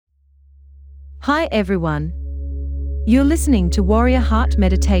Hi everyone. You're listening to Warrior Heart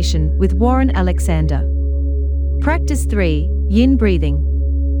Meditation with Warren Alexander. Practice 3, Yin Breathing.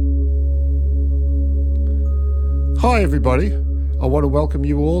 Hi everybody. I want to welcome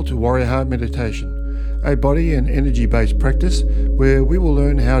you all to Warrior Heart Meditation, a body and energy-based practice where we will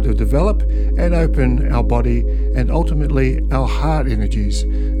learn how to develop and open our body and ultimately our heart energies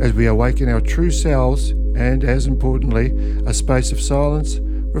as we awaken our true selves and, as importantly, a space of silence,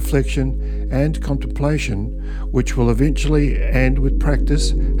 reflection and contemplation, which will eventually and with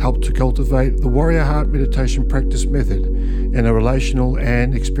practice help to cultivate the Warrior Heart Meditation practice method in a relational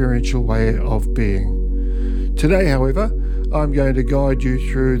and experiential way of being. Today, however, I'm going to guide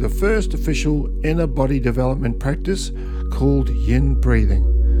you through the first official inner body development practice called Yin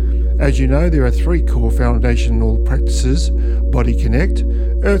Breathing. As you know, there are 3 core foundational practices: Body Connect,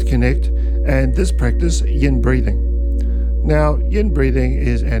 Earth Connect, and this practice, Yin Breathing. Now, Yin Breathing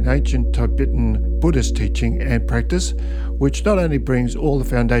is an ancient Tibetan Buddhist teaching and practice which not only brings all the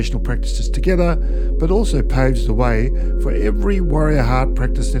foundational practices together, but also paves the way for every warrior heart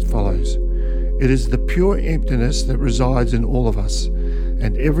practice that follows. It is the pure emptiness that resides in all of us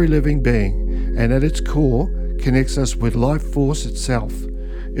and every living being, and at its core connects us with life force itself.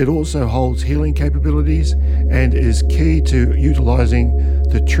 It also holds healing capabilities and is key to utilizing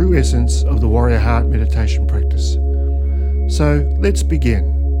the true essence of the Warrior Heart meditation practice. So let's begin.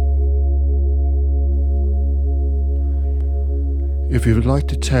 If you would like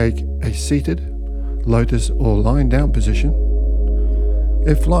to take a seated, lotus or lying down position,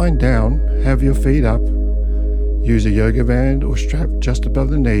 if lying down, have your feet up. Use a yoga band or strap just above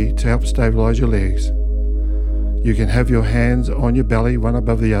the knee to help stabilize your legs. You can have your hands on your belly, one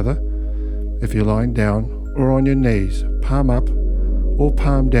above the other, if you're lying down, or on your knees, palm up or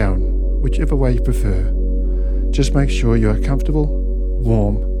palm down, whichever way you prefer. Just make sure you are comfortable,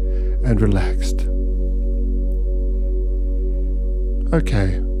 warm, and relaxed.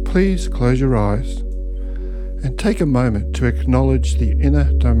 Okay, please close your eyes and take a moment to acknowledge the inner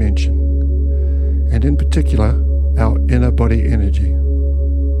dimension, and in particular, our inner body energy.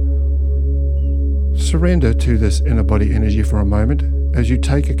 Surrender to this inner body energy for a moment as you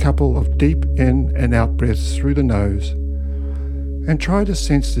take a couple of deep in and out breaths through the nose and try to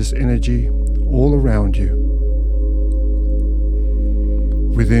sense this energy all around you,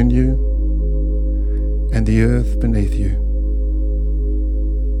 within you, and the earth beneath you.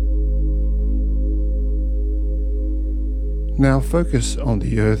 Now focus on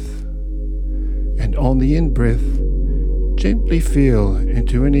the earth, and on the in-breath, gently feel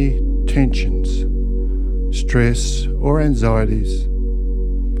into any tensions, stress or anxieties,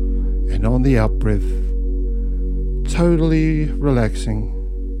 and on the out-breath, totally relaxing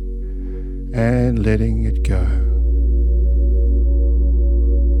and letting it go.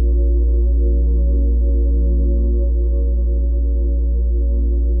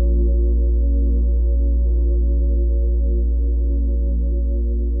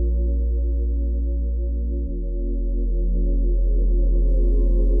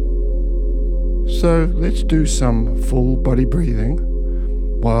 So let's do some full body breathing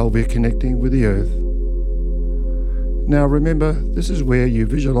while we're connecting with the earth. Now remember, this is where you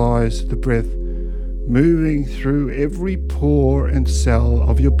visualize the breath moving through every pore and cell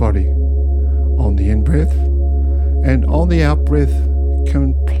of your body on the in-breath, and on the out-breath,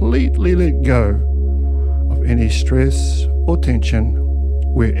 completely let go of any stress or tension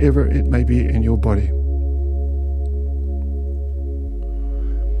wherever it may be in your body.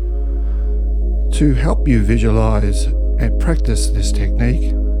 To help you visualize and practice this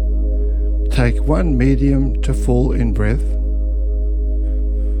technique, take one medium to full in-breath,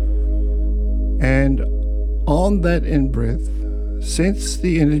 and on that in-breath, sense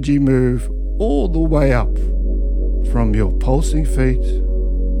the energy move all the way up from your pulsing feet,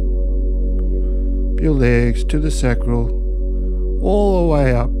 your legs to the sacral, all the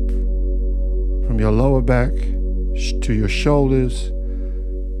way up from your lower back to your shoulders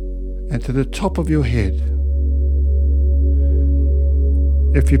and to the top of your head.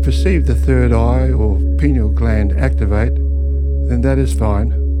 If you perceive the third eye or pineal gland activate, then that is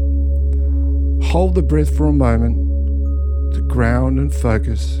fine. Hold the breath for a moment to ground and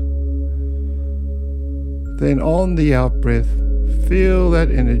focus. Then on the out breath, feel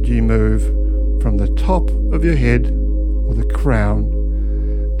that energy move from the top of your head or the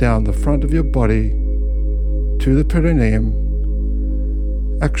crown down the front of your body to the perineum.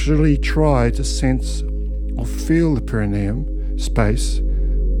 Actually try to sense or feel the perineum space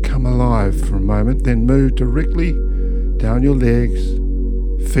come alive for a moment, then move directly down your legs,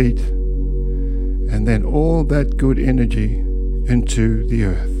 feet, and then all that good energy into the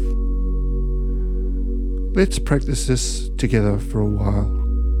earth. Let's practice this together for a while.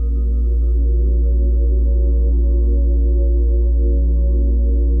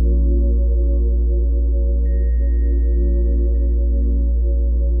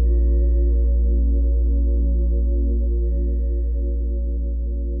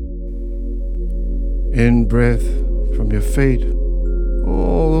 In breath from your feet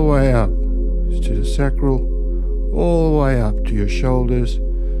all the way up to the sacral, all the way up to your shoulders,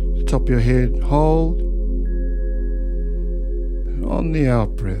 the top of your head. Hold. And on the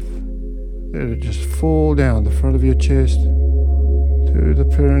out breath, let it just fall down the front of your chest to the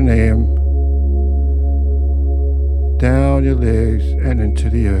perineum, down your legs and into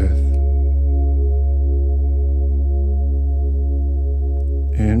the earth.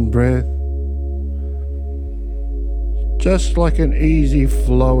 In breath, just like an easy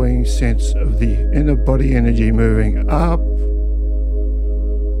flowing sense of the inner body energy moving up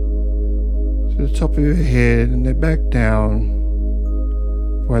to the top of your head and then back down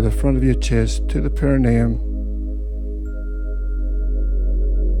by the front of your chest to the perineum,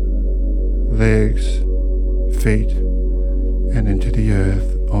 legs, feet, and into the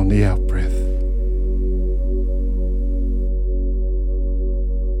earth on the out breath.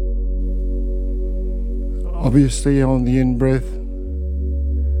 Obviously, on the in-breath,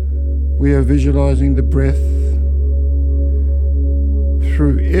 we are visualizing the breath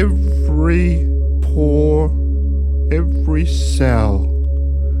through every pore, every cell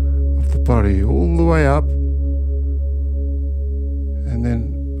of the body, all the way up. And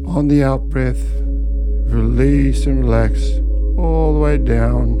then on the out-breath, release and relax all the way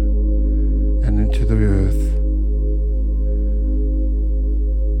down and into the earth.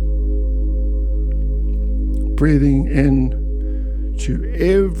 Breathing in to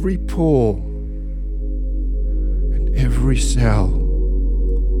every pore and every cell.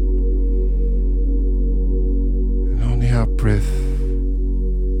 And on the out breath,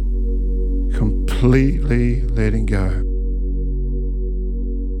 completely letting go.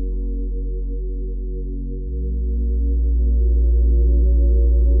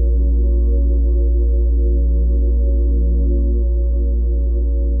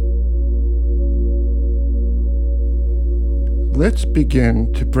 Let's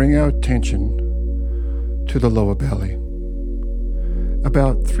begin to bring our attention to the lower belly,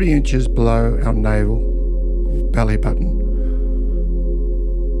 about 3 inches below our navel, belly button.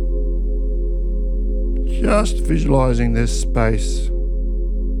 Just visualizing this space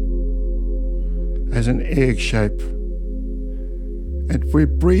as an egg shape, and we're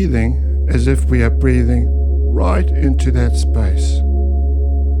breathing as if we are breathing right into that space.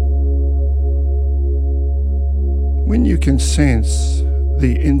 When you can sense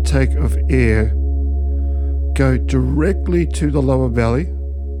the intake of air go directly to the lower belly,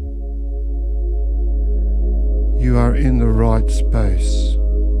 you are in the right space.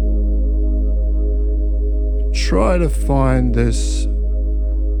 Try to find this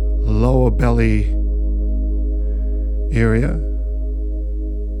lower belly area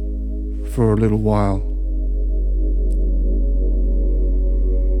for a little while.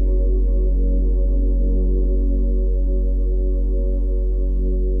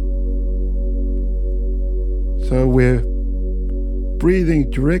 So we're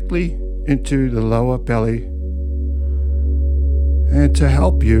breathing directly into the lower belly, and to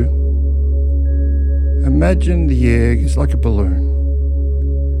help you, imagine the egg is like a balloon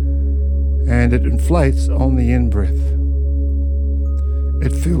and it inflates on the in-breath.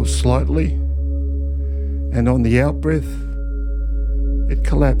 It fills slightly, and on the out-breath it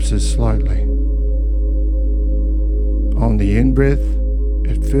collapses slightly. On the in-breath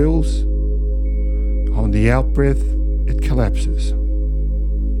it fills, on the out-breath, it collapses.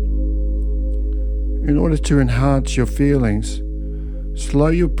 In order to enhance your feelings, slow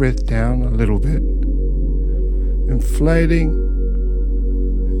your breath down a little bit, inflating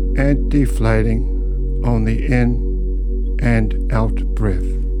and deflating on the in and out breath.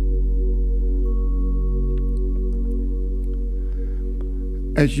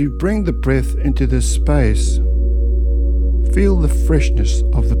 As you bring the breath into this space, feel the freshness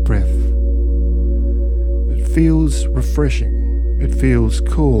of the breath. Feels refreshing, it feels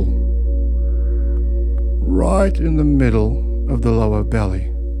cool, right in the middle of the lower belly.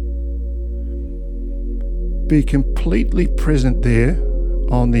 Be completely present there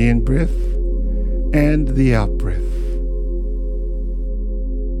on the in-breath and the out-breath.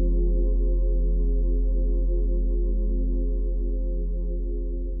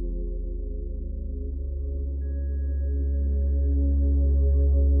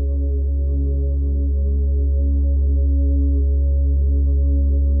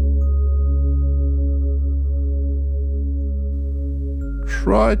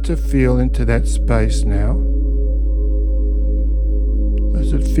 try to feel into that space now.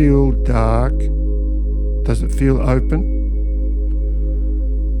 Does it feel dark? Does it feel open?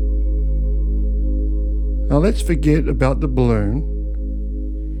 Now let's forget about the balloon.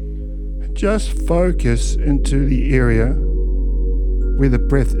 Just focus into the area where the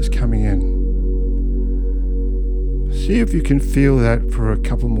breath is coming in. See if you can feel that for a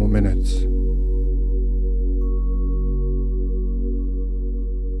couple more minutes.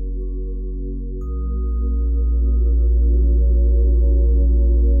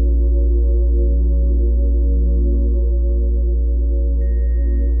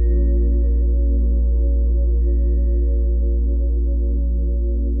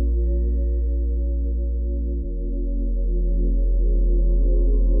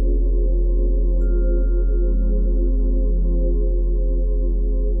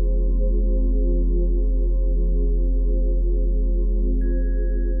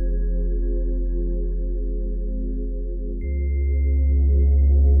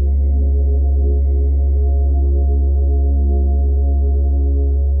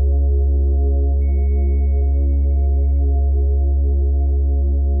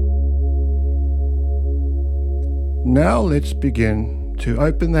 Now let's begin to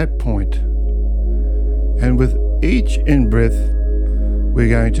open that point. And with each in-breath, we're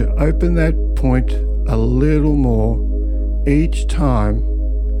going to open that point a little more each time,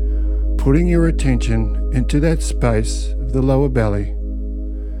 putting your attention into that space of the lower belly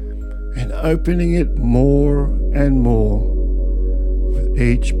and opening it more and more with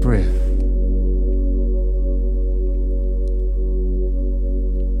each breath.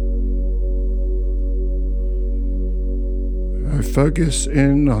 Focus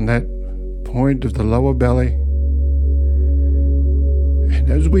in on that point of the lower belly. And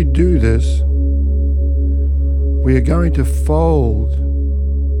as we do this, we are going to fold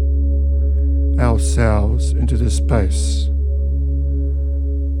ourselves into this space.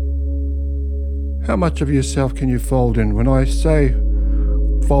 How much of yourself can you fold in? When I say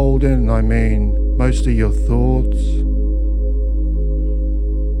fold in, I mean mostly your thoughts.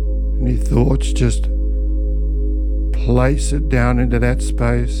 Any thoughts, just place it down into that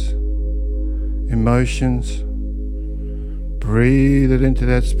space. Emotions, breathe it into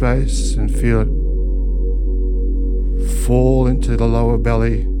that space and feel it fall into the lower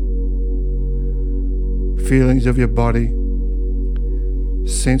belly. Feelings of your body,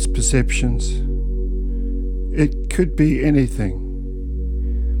 sense perceptions. It could be anything.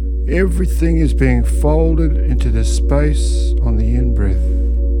 Everything is being folded into the space on the in-breath.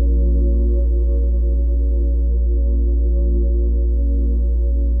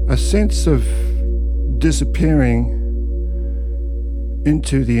 A sense of disappearing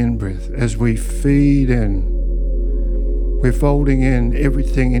into the in-breath as we feed in. We're folding in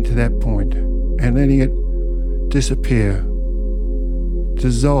everything into that point and letting it disappear,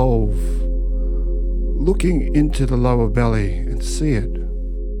 dissolve, looking into the lower belly and see it.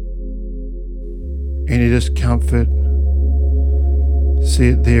 Any discomfort, see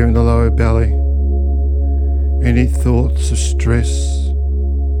it there in the lower belly. Any thoughts of stress,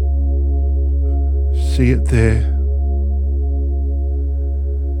 see it there.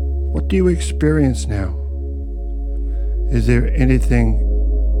 What do you experience now? Is there anything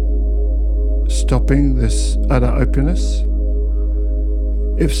stopping this utter openness?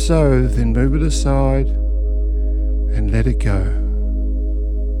 If so, then move it aside and let it go.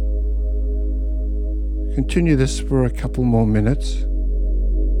 Continue this for a couple more minutes.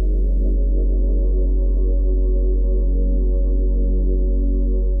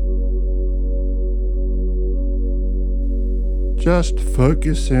 Just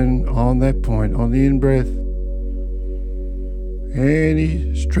focus in on that point, on the in-breath.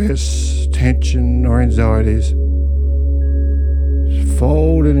 Any stress, tension or anxieties, just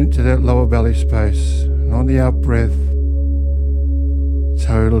fold it into that lower belly space. And on the out-breath,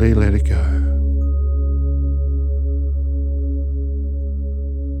 totally let it go.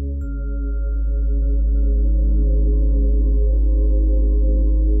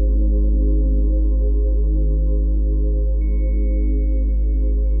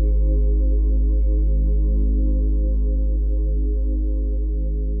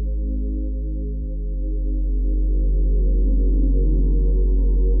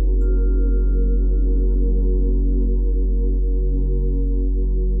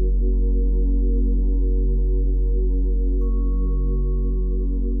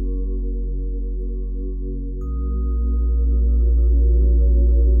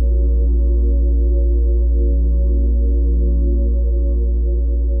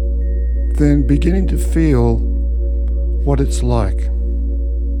 Then beginning to feel what it's like.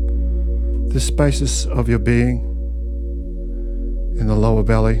 the spaces of your being in the lower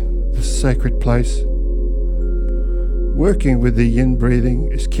belly, the sacred place. Working with the yin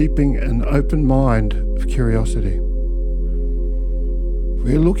breathing is keeping an open mind of curiosity.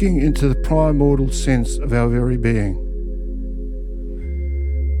 We're looking into the primordial sense of our very being.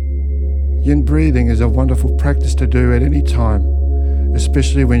 Yin breathing is a wonderful practice to do at any time,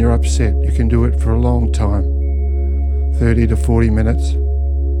 especially when you're upset. You can do it for a long time, 30 to 40 minutes.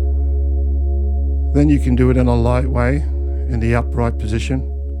 Then you can do it in a light way, in the upright position,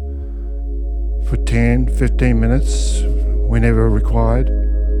 for 10, 15 minutes, whenever required.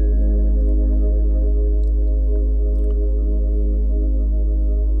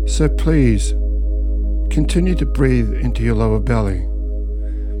 So please, continue to breathe into your lower belly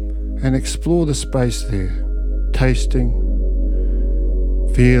and explore the space there, tasting,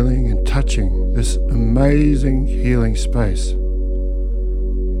 feeling and touching this amazing healing space.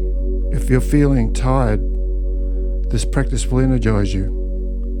 If you're feeling tired, this practice will energize you.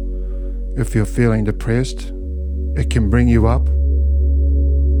 If you're feeling depressed, it can bring you up.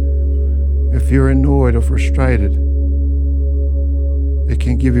 If you're annoyed or frustrated, it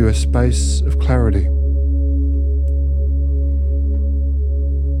can give you a space of clarity.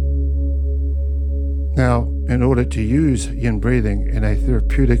 Now, in order to use yin breathing in a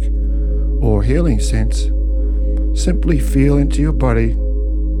therapeutic or healing sense, simply feel into your body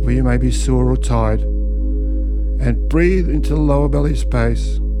where you may be sore or tired and breathe into the lower belly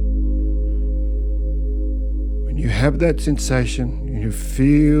space. When you have that sensation, you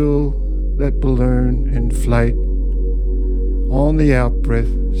feel that balloon inflate. On the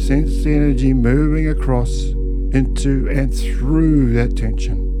out-breath, sense the energy moving across into and through that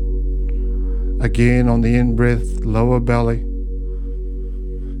tension. Again, on the in-breath, lower belly.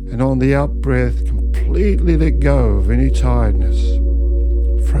 And on the out-breath, completely let go of any tiredness,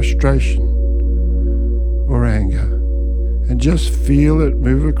 frustration, or anger. And just feel it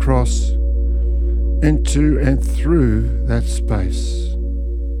move across into and through that space.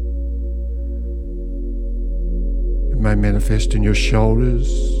 It may manifest in your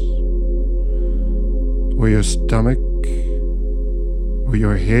shoulders, or your stomach, or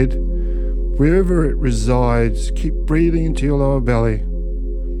your head. Wherever it resides, keep breathing into your lower belly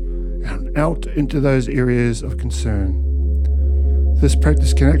and out into those areas of concern. This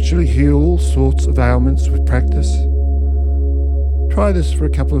practice can actually heal all sorts of ailments with practice. Try this for a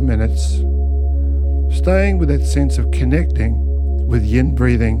couple of minutes, staying with that sense of connecting with yin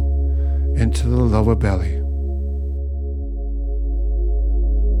breathing into the lower belly.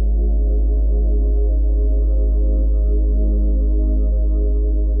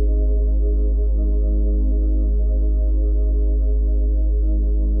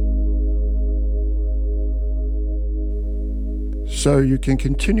 So you can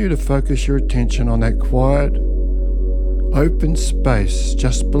continue to focus your attention on that quiet, open space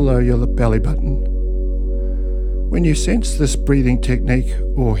just below your belly button. When you sense this breathing technique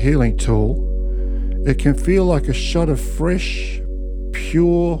or healing tool, it can feel like a shot of fresh,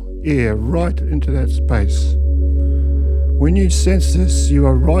 pure air right into that space. When you sense this, you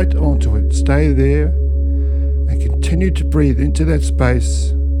are right onto it. Stay there and continue to breathe into that space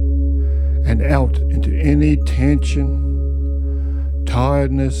and out into any tension,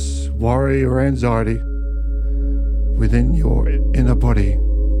 tiredness, worry or anxiety within your inner body.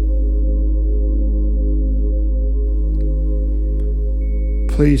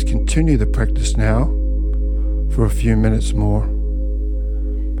 Please continue the practice now for a few minutes more.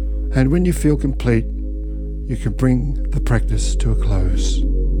 And when you feel complete, you can bring the practice to a close.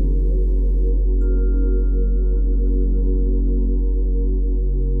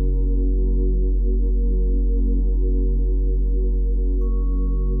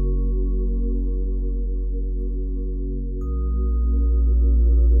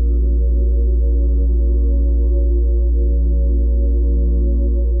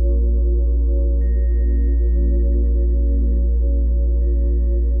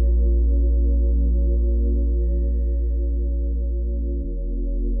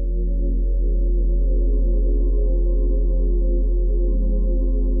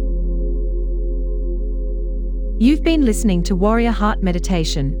 You've been listening to Warrior Heart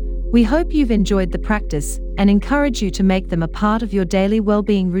Meditation. We hope you've enjoyed the practice and encourage you to make them a part of your daily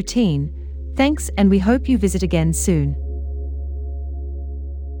well-being routine. Thanks, and we hope you visit again soon.